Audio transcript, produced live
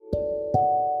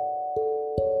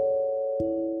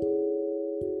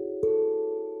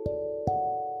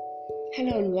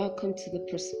Hello and welcome to the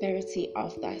Prosperity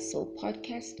of Thy Soul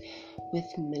podcast with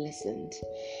Millicent.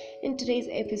 In today's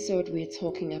episode, we're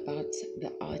talking about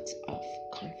the art of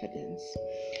confidence.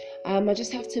 I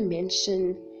just have to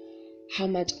mention how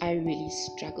much I really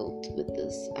struggled with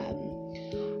this.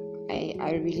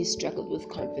 I really struggled with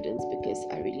confidence because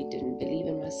I really didn't believe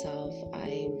in myself.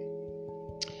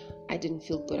 I didn't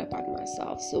feel good about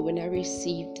myself. So when I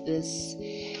received this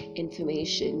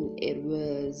information, it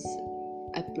was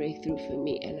a breakthrough for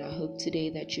me, and I hope today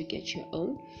that you get your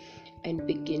own and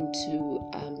begin to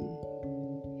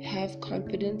have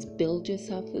confidence, build your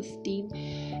self-esteem,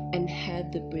 and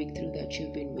have the breakthrough that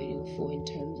you've been waiting for in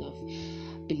terms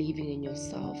of believing in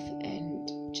yourself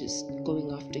and just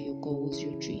going after your goals,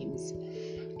 your dreams,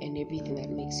 and everything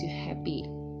that makes you happy.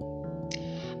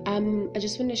 I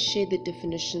just want to share the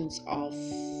definitions of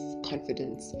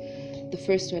confidence. The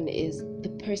first one is the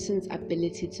person's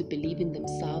ability to believe in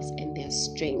themselves and their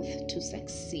strength to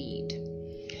succeed.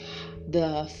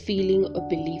 The feeling or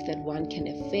belief that one can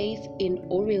have faith in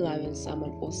or rely on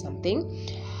someone or something.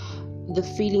 The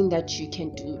feeling that you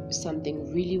can do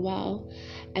something really well,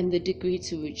 and the degree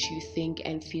to which you think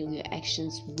and feel your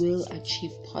actions will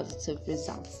achieve positive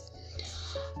results.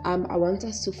 I want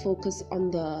us to focus on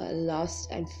the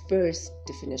last and first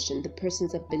definition, the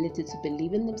person's ability to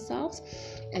believe in themselves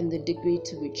and the degree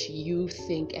to which you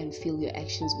think and feel your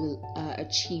actions will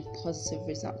achieve positive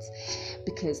results,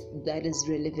 because that is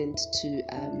relevant to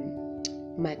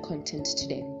my content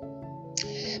today.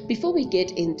 Before we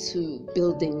get into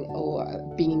building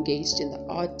or being engaged in the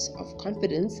art of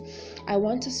confidence, I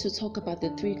want us to talk about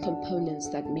the three components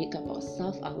that make up our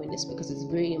self-awareness, because it's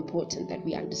very important that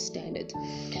we understand it.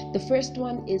 The first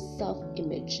one is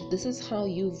self-image. This is how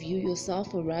you view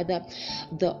yourself, or rather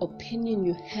the opinion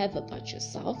you have about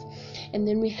yourself. And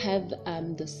then we have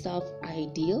the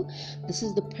self-ideal. This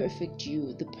is the perfect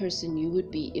you, the person you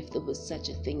would be if there was such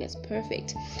a thing as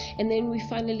perfect. And then we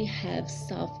finally have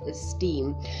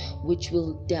self-esteem, which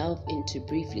we'll delve into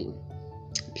briefly.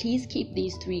 Please keep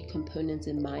these three components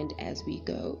in mind as we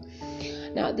go.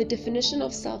 Now, the definition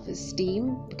of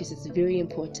self-esteem, because it's very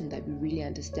important that we really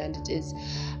understand it, is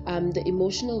the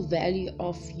emotional value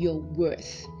of your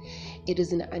worth. It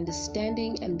is an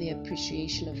understanding and the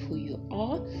appreciation of who you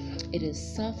are. It is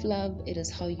self-love. It is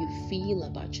how you feel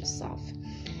about yourself.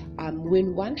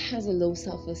 When one has a low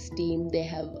self-esteem, they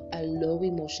have a low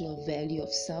emotional value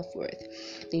of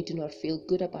self-worth. They do not feel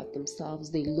good about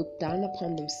themselves. They look down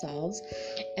upon themselves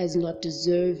as not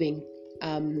deserving,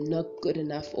 not good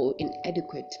enough, or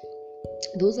inadequate.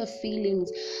 Those are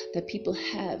feelings that people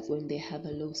have when they have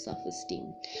a low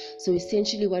self-esteem. So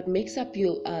essentially what makes up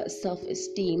your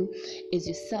self-esteem is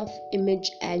your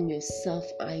self-image and your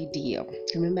self-ideal.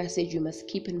 Remember, I said you must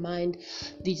keep in mind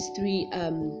these three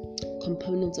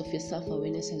components of your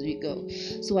self-awareness as we go.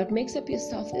 So what makes up your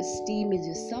self-esteem is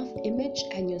your self-image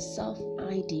and your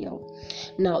self-ideal.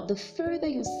 Now, the further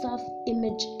your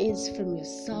self-image is from your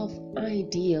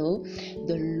self-ideal,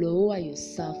 the lower your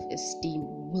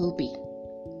self-esteem will be.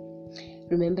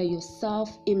 Remember, your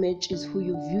self-image is who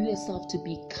you view yourself to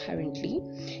be currently.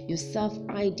 Your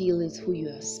self-ideal is who you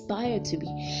aspire to be.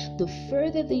 The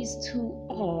further these two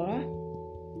are,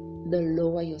 the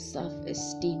lower your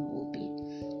self-esteem will be.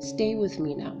 Stay with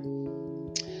me now.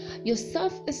 Your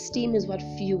self-esteem is what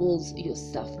fuels your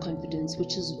self-confidence,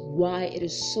 which is why it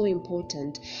is so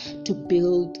important to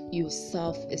build your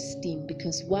self-esteem.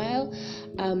 Because while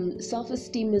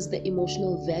self-esteem is the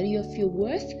emotional value of your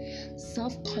worth,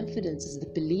 self-confidence is the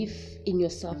belief in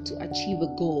yourself to achieve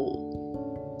a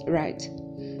goal, right?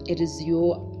 It is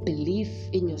your belief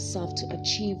in yourself to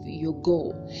achieve your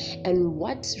goal. And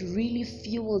what really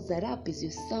fuels that up is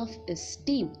your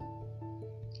self-esteem.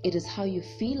 It is how you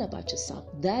feel about yourself.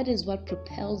 That is what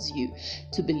propels you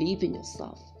to believe in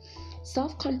yourself.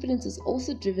 Self-confidence is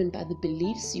also driven by the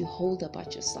beliefs you hold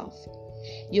about yourself.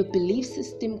 Your belief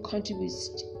system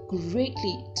contributes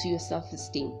greatly to your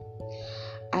self-esteem.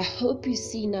 I hope you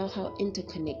see now how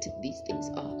interconnected these things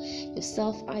are. Your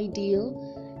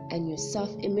self-ideal and your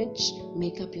self-image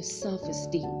make up your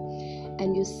self-esteem.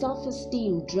 And your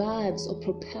self-esteem drives or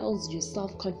propels your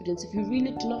self-confidence. If you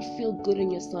really do not feel good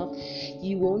in yourself,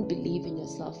 you won't believe in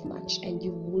yourself much, and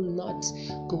you will not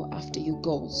go after your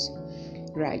goals,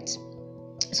 right?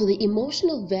 So the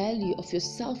emotional value of your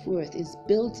self-worth is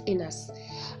built in us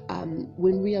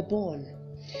when we are born.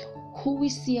 Who we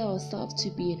see ourselves to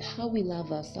be and how we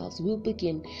love ourselves will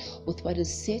begin with what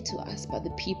is said to us by the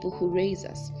people who raise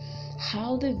us.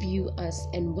 How they view us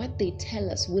and what they tell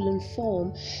us will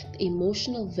inform the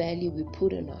emotional value we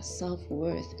put on our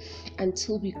self-worth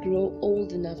until we grow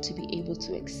old enough to be able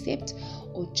to accept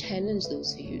or challenge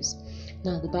those views.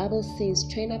 Now, the Bible says,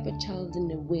 train up a child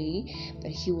in a way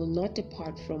that he will not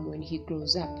depart from when he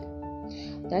grows up.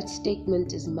 That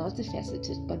statement is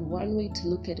multifaceted, but one way to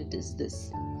look at it is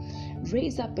this: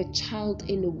 raise up a child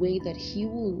in a way that he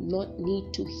will not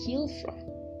need to heal from.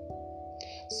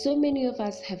 So many of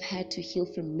us have had to heal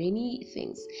from many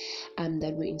things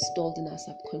that were installed in our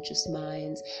subconscious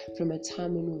minds from a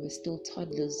time when we were still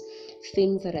toddlers,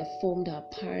 things that have formed our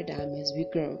paradigm as we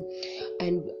grow.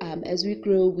 And as we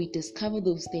grow, we discover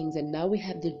those things, and now we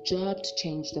have the job to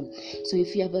change them. So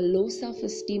if you have a low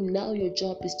self-esteem, now your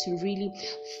job is to really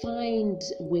find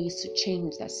ways to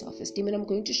change that self-esteem, and I'm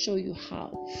going to show you how.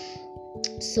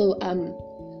 So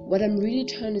what I'm really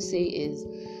trying to say is,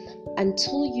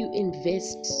 until you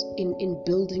invest in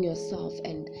building yourself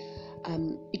and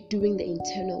doing the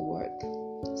internal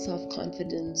work,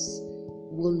 self-confidence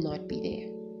will not be there.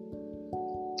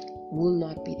 Will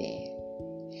not be there.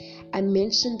 I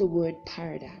mentioned the word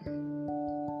paradigm.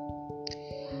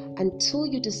 Until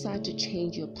you decide to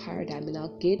change your paradigm, and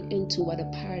I'll get into what a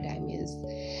paradigm is,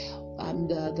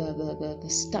 the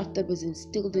stuff that was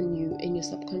instilled in you in your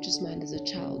subconscious mind as a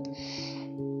child,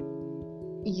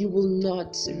 you will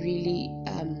not really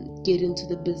get into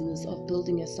the business of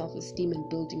building your self-esteem and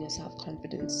building your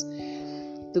self-confidence.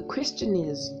 The question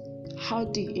is, how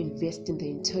do you invest in the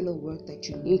internal work that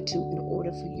you need to in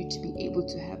order for you to be able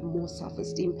to have more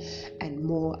self-esteem and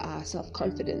more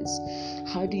self-confidence?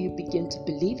 How do you begin to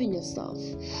believe in yourself,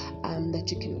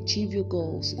 that you can achieve your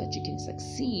goals, so that you can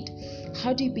succeed?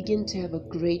 How do you begin to have a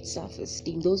great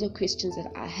self-esteem? Those are questions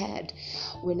that I had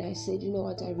when I said, you know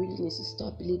what, I really need to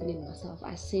start believing in myself.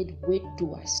 I said, where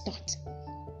do I start?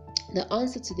 The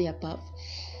answer to the above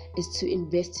is to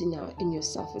invest in your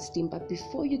self-esteem. But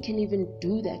before you can even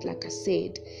do that, like I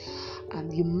said,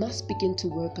 you must begin to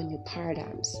work on your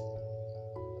paradigms,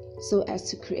 so as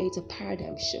to create a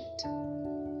paradigm shift.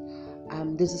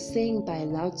 There's a saying by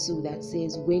Lao Tzu that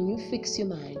says, when you fix your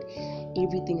mind,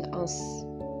 everything else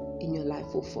in your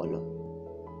life will follow.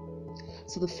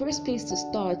 So the first place to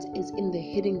start is in the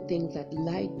hidden things that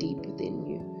lie deep within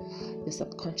you, your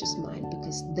subconscious mind,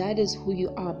 because that is who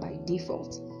you are by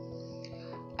default.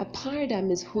 A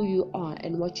paradigm is who you are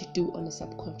and what you do on a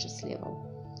subconscious level.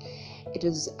 It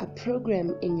is a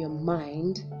program in your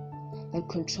mind that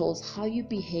controls how you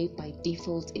behave by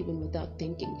default, even without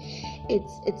thinking.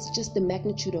 It's just the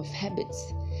magnitude of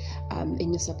habits in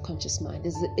your subconscious mind.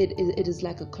 It is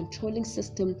like a controlling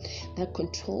system that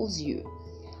controls you.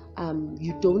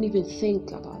 You don't even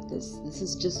think about this. This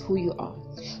is just who you are.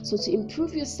 So to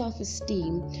improve your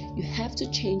self-esteem, you have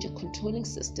to change your controlling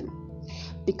system.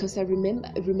 Because I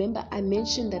remember I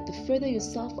mentioned that the further your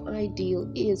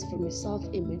self-ideal is from your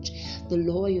self-image, the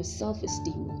lower your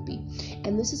self-esteem will be.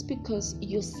 And this is because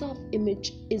your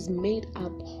self-image is made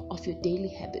up of your daily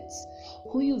habits.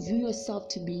 Who you view yourself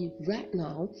to be right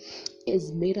now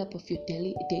is made up of your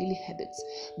daily habits.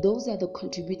 Those are the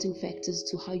contributing factors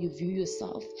to how you view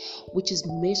yourself, which is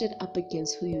measured up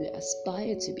against who you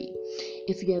aspire to be.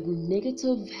 If you have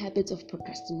negative habits of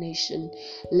procrastination,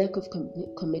 lack of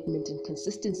commitment and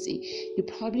consistency, you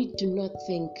probably do not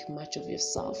think much of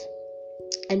yourself.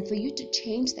 And for you to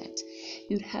change that,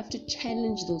 you'd have to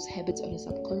challenge those habits on a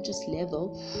subconscious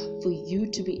level for you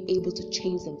to be able to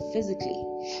change them physically.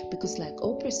 Because like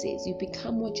Oprah says, you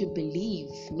become what you believe,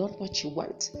 not what you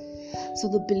want. So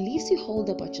the beliefs you hold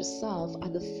about yourself are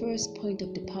the first point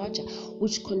of departure,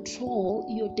 which control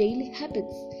your daily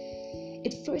habits.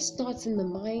 It first starts in the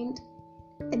mind,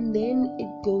 and then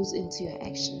it goes into your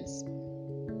actions.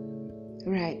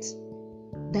 Right.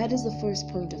 That is the first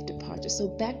point of departure. So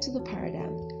back to the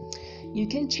paradigm. You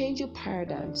can change your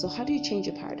paradigm. So how do you change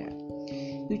your paradigm?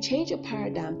 You change your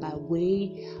paradigm by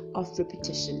way of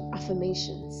repetition,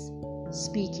 affirmations,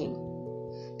 speaking.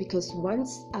 Because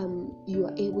once you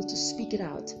are able to speak it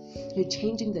out, you're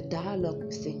changing the dialogue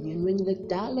within you. And when the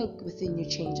dialogue within you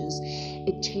changes,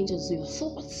 it changes your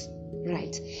thoughts.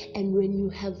 Right. And when you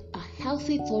have a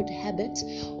healthy thought habit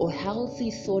or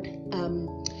healthy thought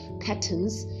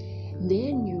patterns,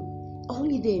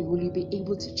 only then will you be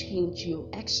able to change your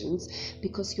actions,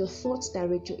 because your thoughts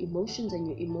direct your emotions, and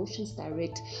your emotions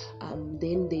direct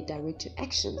your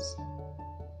actions.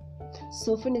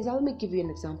 So for an example, let me give you an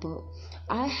example.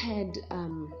 I had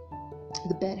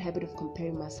the bad habit of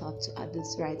comparing myself to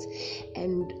others, right?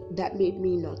 And that made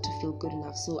me not to feel good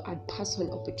enough. So I'd pass on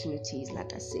opportunities.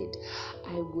 Like I said,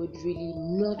 I would really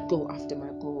not go after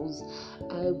my goals.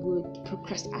 I would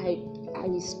procrastinate.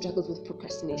 I struggled with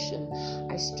procrastination.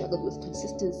 I struggled with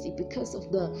consistency because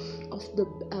of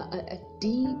a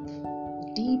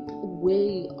deep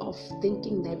way of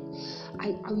thinking that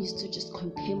I used to just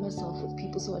compare myself with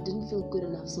people, so I didn't feel good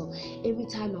enough. So every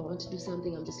time I want to do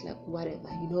something, I'm just like, whatever,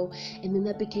 and then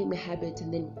that became a habit,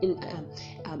 and then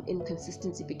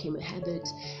inconsistency became a habit,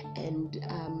 and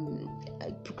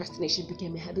procrastination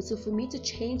became a habit. So for me to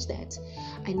change that,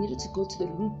 I needed to go to the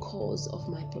root cause of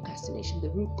my procrastination, the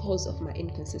root cause of my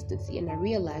inconsistency, and I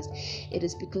realized it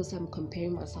is because I'm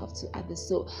comparing myself to others,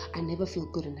 so I never feel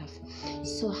good enough.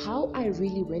 So how I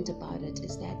really went about it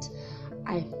is that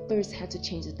I first had to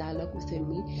change the dialogue within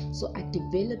me. So I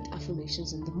developed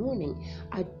affirmations in the morning.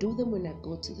 I do them when I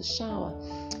go to the shower.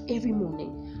 Every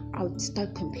morning I would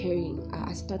start comparing,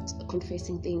 I start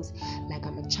confessing things like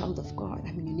I'm a child of God,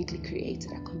 I'm uniquely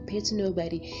created, I compare to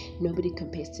nobody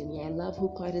compares to me, I love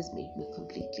who God has made me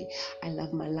completely, I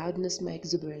love my loudness, my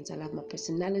exuberance, I love my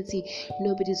personality,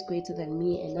 nobody's greater than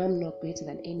me and I'm not greater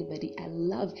than anybody, I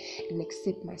love and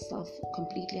accept myself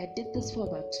completely. I did this for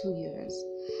about 2 years.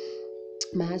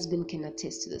 My husband can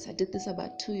attest to this. I did this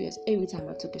about 2 years. Every time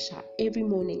I took a shower, every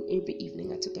morning, every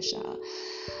evening I took a shower.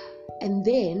 And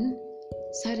then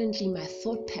suddenly my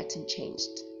thought pattern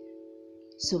changed.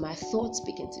 So my thoughts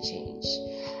began to change.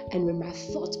 And when my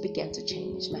thoughts began to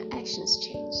change, my actions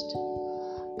changed.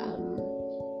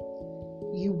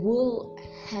 You will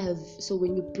have, so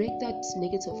when you break that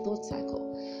negative thought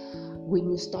cycle, when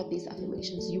you start these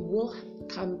affirmations, you will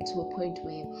come to a point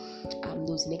where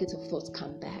those negative thoughts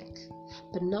come back.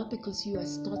 But not because you are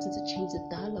starting to change the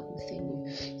dialogue within you.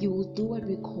 You will do what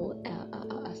we call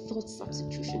a thought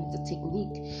substitution. It's a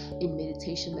technique in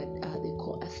meditation that they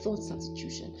call a thought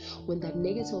substitution. When that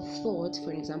negative thought,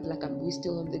 for example, like we're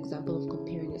still on the example of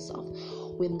comparing yourself,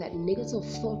 when that negative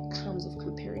thought comes of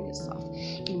comparing yourself,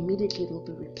 immediately it will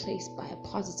be replaced by a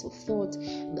positive thought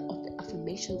of the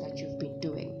affirmation that you've been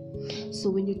doing. So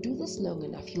when you do this long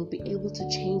enough, you'll be able to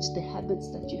change the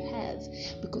habits that you have,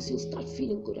 because you'll start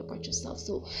feeling good about yourself.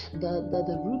 So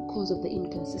the root cause of the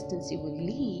inconsistency will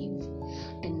leave,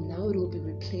 and now it will be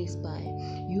replaced by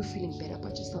you feeling better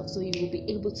about yourself. So you will be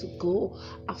able to go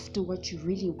after what you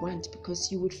really want,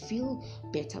 because you would feel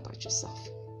better about yourself.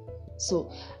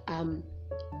 So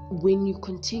when you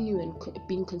continue and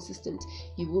being consistent,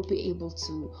 you will be able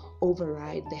to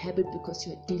override the habit because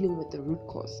you are dealing with the root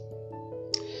cause.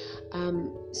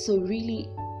 So really,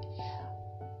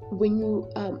 when you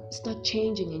start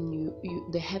changing and you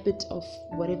the habit of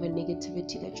whatever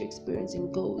negativity that you're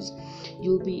experiencing goes,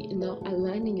 you'll be now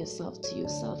aligning yourself to your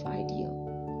self-ideal,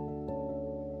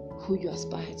 who you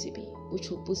aspire to be, which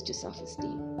will boost your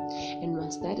self-esteem. And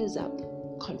once that is up,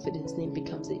 confidence then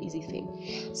becomes an easy thing.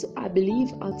 So I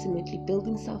believe ultimately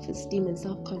building self-esteem and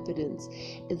self-confidence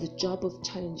is a job of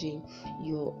challenging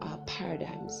your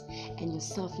paradigms and your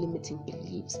self-limiting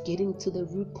beliefs, getting to the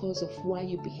root cause of why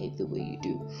you behave the way you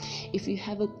do. If you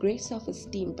have a great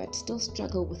self-esteem but still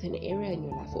struggle with an area in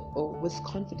your life or with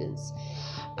confidence,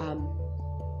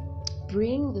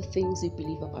 bring the things you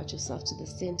believe about yourself to the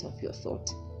center of your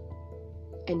thought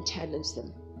and challenge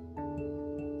them.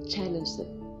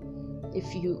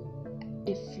 If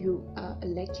you are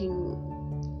lacking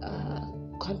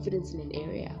confidence in an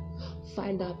area,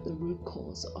 find out the root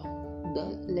cause of the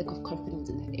lack of confidence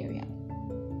in that area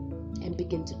and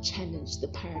begin to challenge the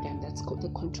paradigm that's called the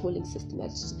controlling system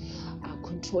that's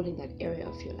controlling that area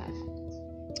of your life.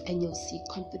 And you'll see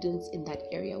confidence in that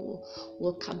area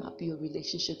will come up, your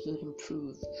relationships will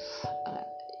improve,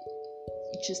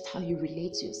 just how you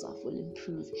relate to yourself will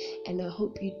improve. And I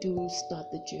hope you do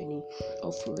start the journey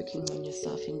of working on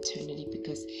yourself internally,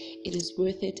 because it is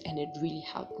worth it and it really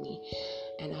helped me.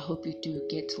 And I hope you do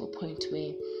get to a point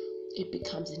where it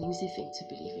becomes an easy thing to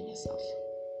believe in yourself.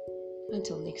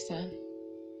 Until next time.